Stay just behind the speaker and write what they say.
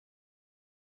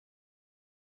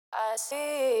I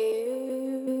see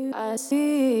you. I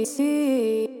see.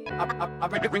 I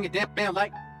bring it down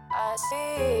like. I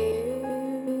see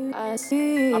you. I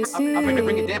see. I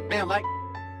bring it down like.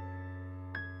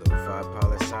 Lo-fi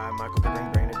poli-sci, Michael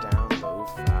can bring it down.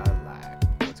 Lo-fi live.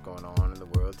 What's going on in the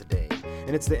world today?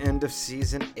 And it's the end of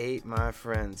season 8, my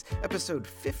friends. Episode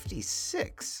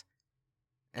 56.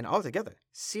 And altogether,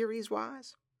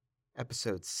 series-wise,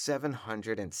 episode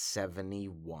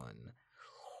 771.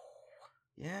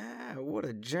 Yeah, what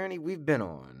a journey we've been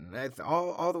on.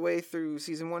 All the way through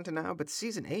season 1 to now, but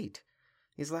season 8,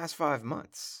 these last 5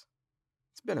 months,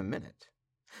 it's been a minute.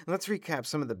 Let's recap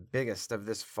some of the biggest of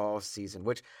this fall season,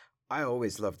 which I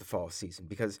always love the fall season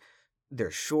because they're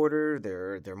shorter,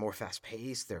 they're more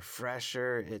fast-paced, they're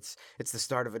fresher. It's the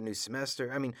start of a new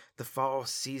semester. I mean, the fall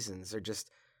seasons are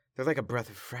they're like a breath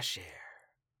of fresh air.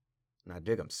 And I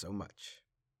dig them so much.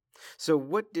 So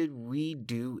what did we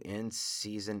do in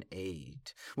season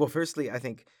 8? Well, firstly, I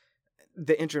think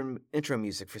the intro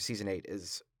music for season 8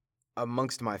 is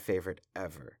amongst my favorite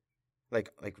ever. Like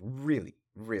really,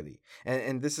 really.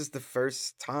 And this is the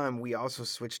first time we also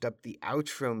switched up the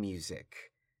outro music.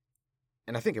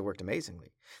 And I think it worked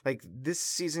amazingly. Like, this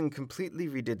season completely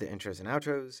redid the intros and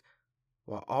outros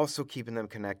while also keeping them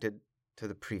connected to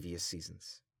the previous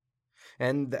seasons.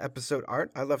 And the episode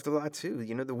art, I loved a lot too.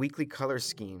 You know, the weekly color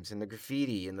schemes and the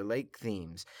graffiti and the lake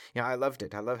themes. You know, I loved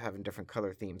it. I love having different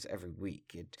color themes every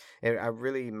week. I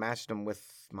really matched them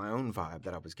with my own vibe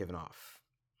that I was giving off.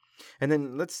 And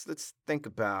then let's think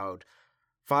about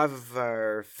 5 of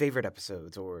our favorite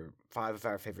episodes or 5 of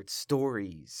our favorite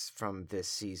stories from this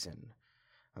season.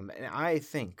 And I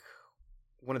think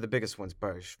one of the biggest ones,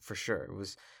 for sure,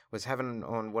 was having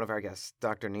on one of our guests,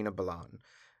 Dr. Nina Balan.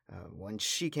 When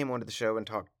she came onto the show and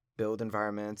talked build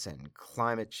environments and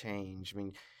climate change, I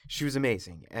mean, she was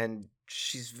amazing. And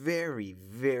she's very,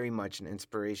 very much an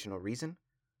inspirational reason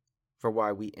for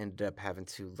why we ended up having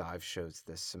 2 live shows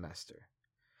this semester.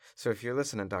 So if you're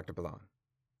listening, Dr. Balan,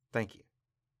 thank you.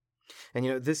 And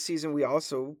you know, this season we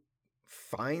also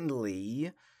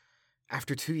finally,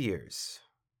 after 2 years,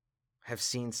 have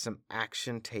seen some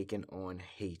action taken on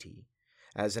Haiti,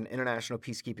 as an international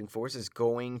peacekeeping force is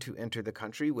going to enter the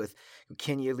country with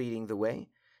Kenya leading the way.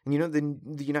 And you know,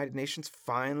 the United Nations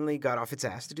finally got off its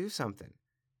ass to do something.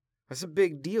 That's a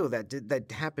big deal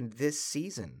that happened this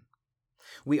season.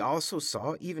 We also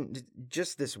saw, even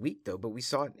just this week though, but we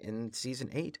saw it in season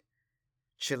 8,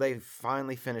 Chile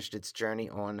finally finished its journey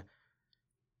on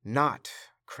not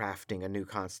crafting a new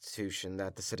constitution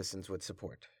that the citizens would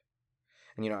support.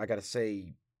 And you know, I gotta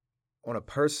say, on a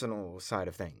personal side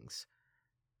of things,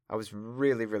 I was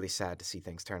really, really sad to see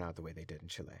things turn out the way they did in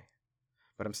Chile.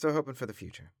 But I'm still hoping for the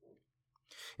future.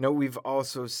 You know, we've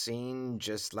also seen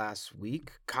just last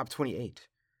week, COP28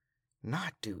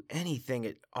 not do anything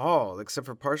at all except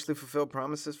for partially fulfill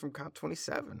promises from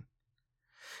COP27.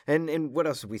 And what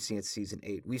else have we seen in season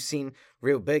 8? We've seen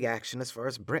real big action as far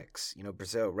as BRICS. You know,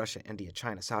 Brazil, Russia, India,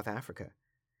 China, South Africa,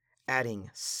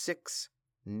 adding 6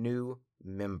 new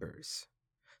members,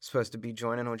 supposed to be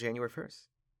joining on January 1st.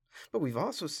 But we've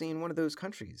also seen one of those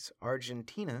countries,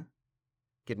 Argentina,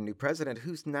 get a new president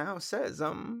who now says,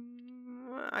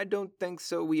 I don't think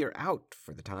so. We are out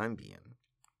for the time being.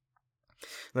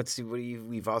 Let's see,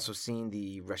 we've also seen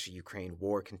the Russia-Ukraine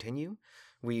war continue.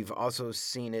 We've also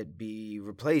seen it be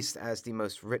replaced as the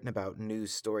most written about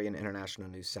news story in international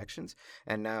news sections.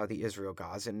 And now the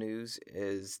Israel-Gaza news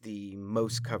is the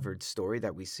most covered story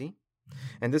that we see.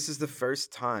 And this is the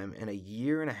first time in a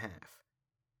year and a half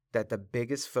that the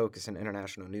biggest focus in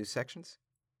international news sections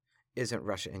isn't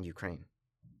Russia and Ukraine.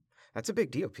 That's a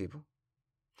big deal, people.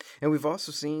 And we've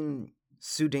also seen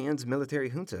Sudan's military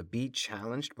junta be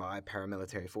challenged by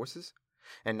paramilitary forces.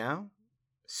 And now,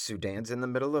 Sudan's in the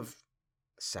middle of,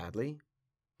 sadly,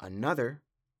 another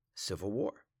civil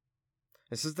war.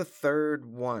 This is the 3rd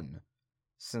one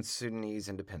since Sudanese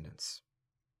independence.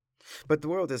 But the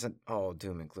world isn't all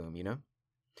doom and gloom, you know?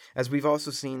 As we've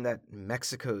also seen that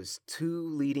Mexico's 2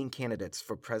 leading candidates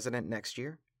for president next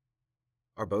year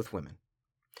are both women,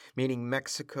 meaning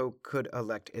Mexico could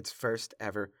elect its first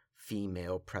ever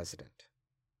female president.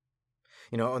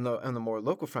 You know, on the more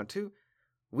local front too,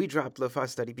 we dropped Lo-Fi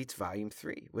Study Beats Volume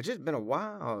 3, which has been a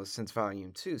while since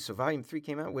Volume 2. So Volume 3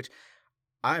 came out, which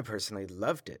I personally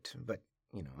loved it, but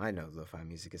you know, I know lo-fi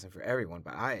music isn't for everyone,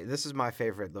 but this is my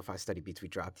favorite Lo-Fi Study Beats we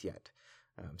dropped yet.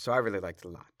 So I really liked it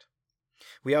a lot.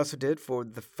 We also did, for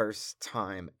the first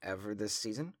time ever this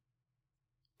season,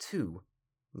 2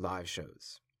 live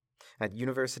shows at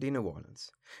University New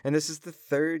Orleans. And this is the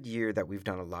 3rd year that we've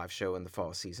done a live show in the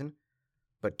fall season,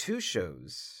 but 2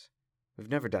 shows, we've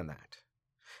never done that.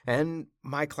 And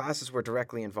my classes were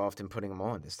directly involved in putting them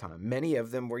on this time. Many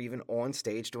of them were even on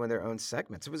stage doing their own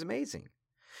segments. It was amazing.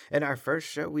 In our first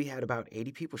show, we had about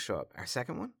 80 people show up. Our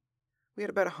second one, we had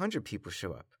about 100 people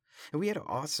show up. And we had an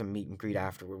awesome meet and greet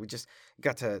afterward. We just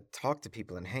got to talk to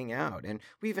people and hang out. And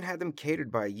we even had them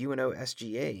catered by UNO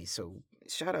SGA. So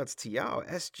shout outs to y'all,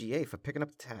 SGA, for picking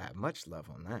up the tab. Much love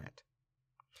on that.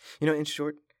 In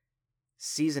short,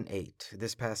 Season 8,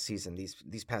 this past season,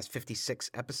 these past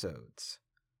 56 episodes,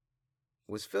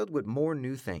 was filled with more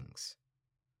new things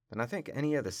than I think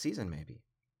any other season, maybe.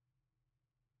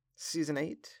 Season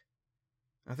 8,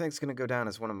 I think it's going to go down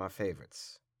as one of my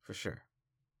favorites, for sure.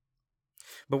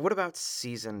 But what about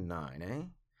Season 9,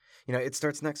 eh? It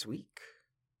starts next week.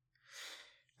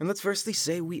 And let's firstly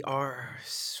say we are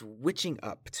switching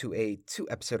up to a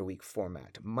 2-episode-a-week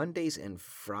format, Mondays and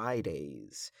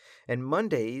Fridays. And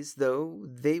Mondays, though,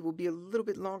 they will be a little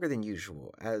bit longer than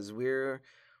usual, as we're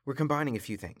combining a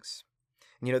few things.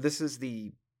 This is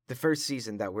the first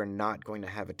season that we're not going to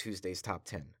have a Tuesday's Top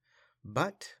 10.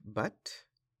 But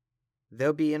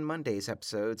they'll be in Monday's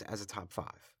episodes as a top 5.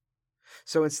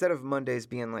 So instead of Mondays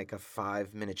being like a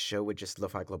 5-minute show with just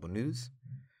Lo-Fi Global News,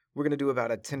 we're going to do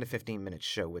about a 10 to 15-minute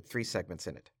show with 3 segments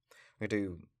in it. We're going to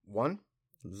do 1,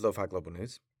 Lo-Fi Global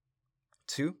News,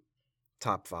 2,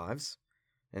 Top 5s,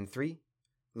 and 3,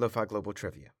 Lo-Fi Global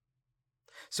Trivia.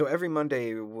 So every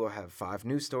Monday we'll have 5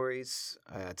 news stories,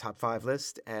 a top 5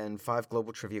 list, and 5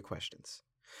 global trivia questions,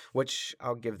 which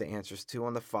I'll give the answers to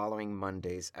on the following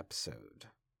Monday's episode.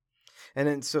 And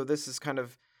then so this is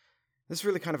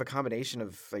really kind of a combination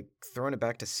of like throwing it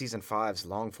back to Season 5's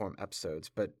long-form episodes,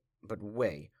 but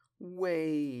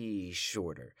way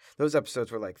shorter. Those episodes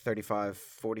were like 35,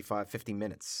 45, 50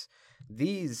 minutes.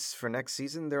 These, for next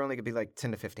season, they're only going to be like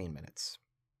 10 to 15 minutes.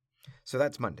 So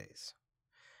that's Mondays.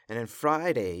 And then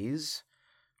Fridays,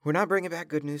 we're not bringing back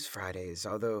Good News Fridays,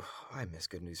 although I miss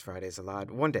Good News Fridays a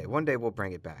lot. One day we'll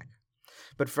bring it back.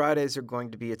 But Fridays are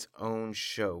going to be its own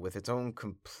show with its own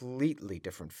completely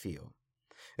different feel.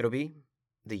 It'll be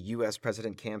the U.S.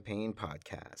 President Campaign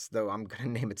Podcast, though I'm going to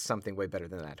name it something way better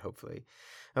than that, hopefully.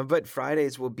 But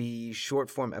Fridays will be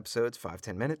short-form episodes,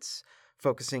 5-10 minutes,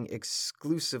 focusing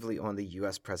exclusively on the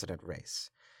U.S. president race.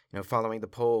 Following the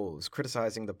polls,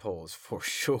 criticizing the polls, for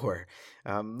sure.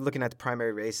 Looking at the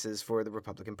primary races for the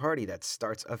Republican Party that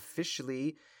starts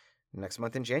officially next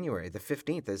month in January. The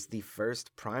 15th is the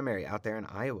first primary out there in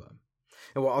Iowa.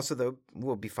 And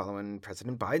we'll be following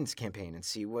President Biden's campaign and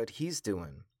see what he's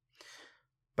doing.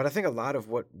 But I think a lot of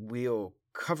what we'll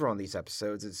cover on these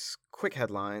episodes is quick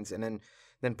headlines and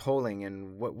then polling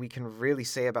and what we can really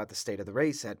say about the state of the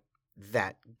race at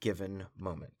that given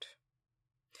moment.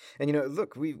 And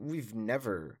look, we've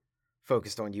never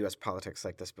focused on U.S. politics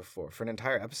like this before. For an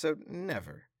entire episode,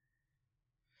 never.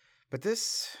 But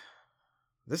this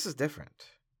is different.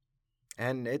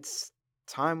 And it's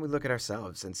time we look at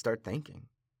ourselves and start thinking.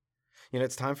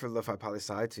 It's time for Lo-Fi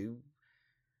Poli-Sci to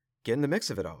get in the mix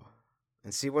of it all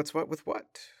and see what's what with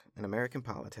what in American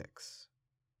politics.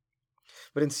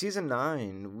 But in Season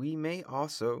 9, we may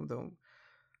also, though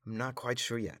I'm not quite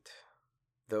sure yet,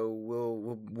 though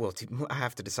we'll I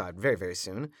have to decide very, very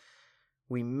soon,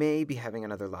 we may be having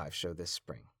another live show this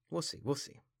spring. We'll see.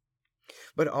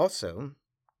 But also,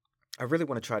 I really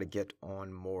want to try to get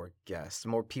on more guests,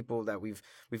 more people that we've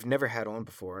never had on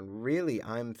before. And really,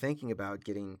 I'm thinking about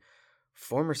getting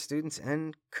former students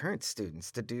and current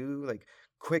students to do like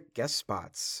quick guest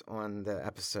spots on the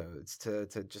episodes to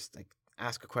just like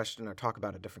ask a question or talk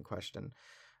about a different question.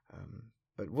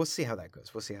 But we'll see how that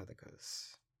goes.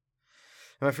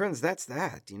 And my friends, that's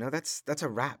that. That's a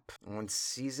wrap on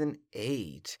Season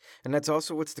 8. And that's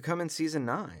also what's to come in Season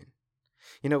 9.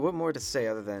 What more to say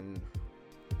other than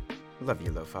love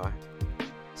you, Lo-Fi.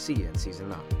 See you in Season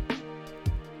 9.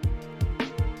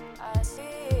 I see.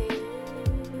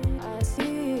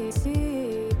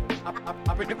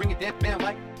 I bring it down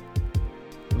like.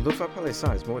 Lo-Fi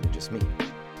Poli-Sci is more than just me.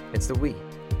 It's the we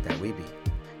that we be.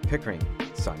 Pickering,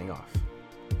 signing off.